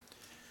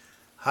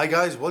Hi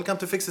guys, welcome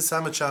to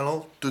Fixitsamo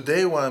channel.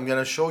 Today I'm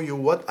gonna show you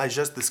what I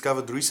just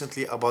discovered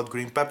recently about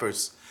green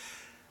peppers.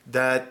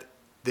 That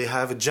they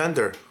have a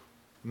gender,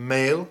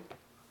 male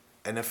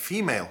and a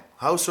female.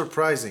 How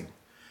surprising.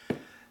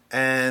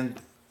 And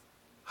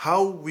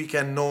how we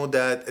can know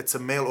that it's a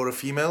male or a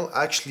female?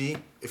 Actually,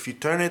 if you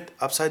turn it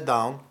upside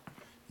down,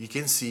 you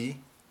can see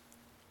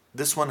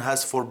this one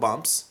has 4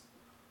 bumps.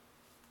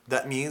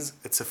 That means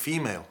it's a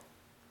female.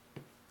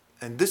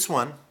 And this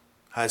one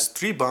has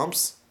 3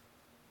 bumps.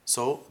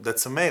 So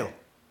that's a male.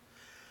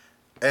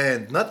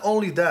 And not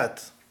only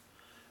that,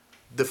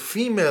 the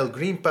female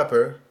green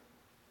pepper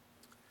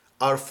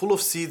are full of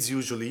seeds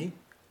usually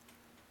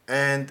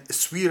and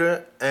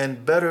sweeter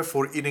and better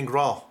for eating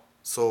raw.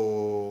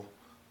 So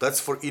that's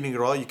for eating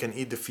raw. You can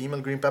eat the female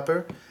green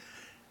pepper.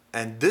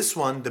 And this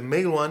one, the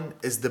male one,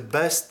 is the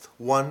best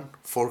one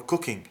for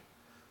cooking.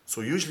 So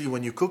usually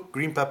when you cook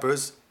green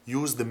peppers,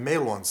 use the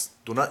male ones.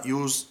 Do not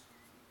use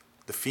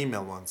the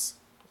female ones.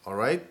 All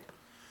right?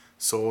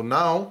 So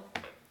now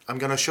I'm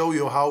gonna show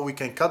you how we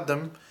can cut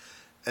them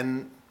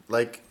in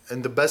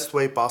the best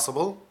way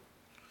possible.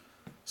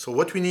 So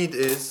what we need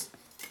is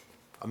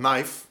a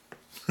knife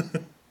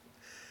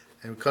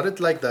and cut it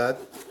like that,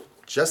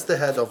 just the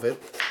head of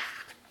it,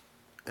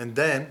 and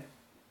then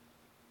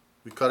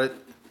we cut it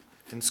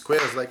in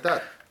squares like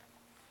that.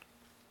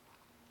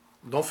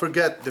 Don't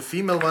forget, the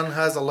female one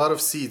has a lot of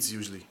seeds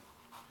usually.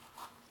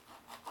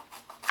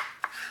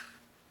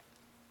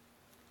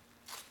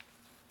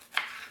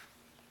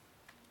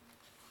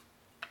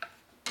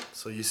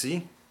 So you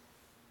see,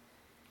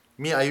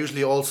 me, I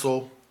usually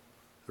also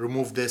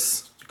remove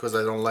this because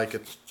I don't like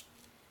it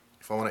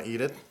if I want to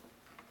eat it.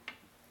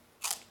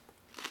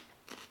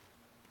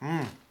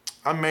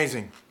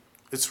 Amazing.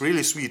 It's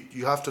really sweet.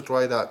 You have to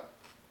try that.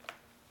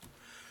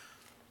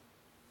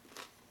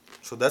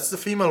 So that's the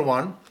female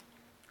one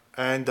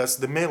and that's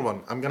the male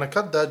one. I'm gonna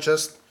cut that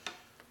just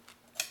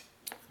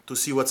to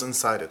see what's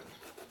inside it.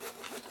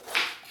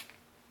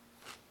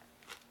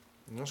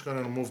 I'm just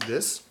gonna remove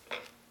this.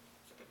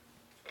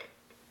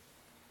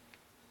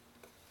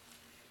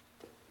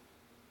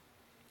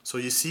 So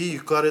you see,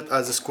 you cut it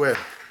as a square.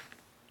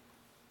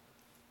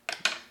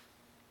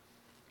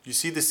 You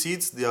see the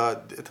seeds,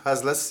 it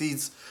has less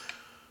seeds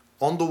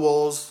on the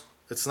walls.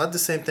 It's not the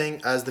same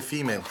thing as the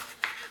female.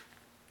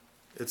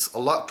 It's a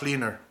lot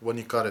cleaner when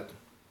you cut it.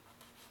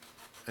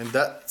 And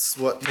that's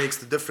what makes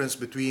the difference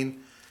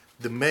between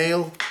the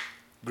male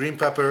green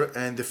pepper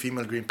and the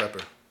female green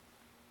pepper.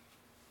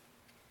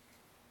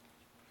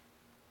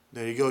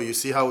 There you go, you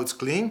see how it's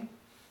clean?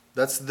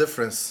 That's the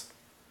difference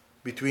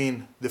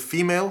between the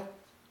female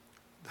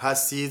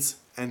has seeds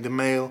and the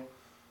male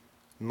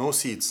no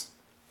seeds.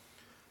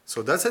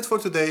 So that's it for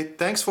today.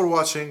 Thanks for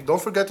watching.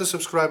 Don't forget to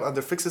subscribe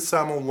under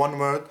Fixitsamo, one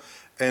word,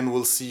 and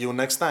we'll see you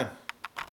next time.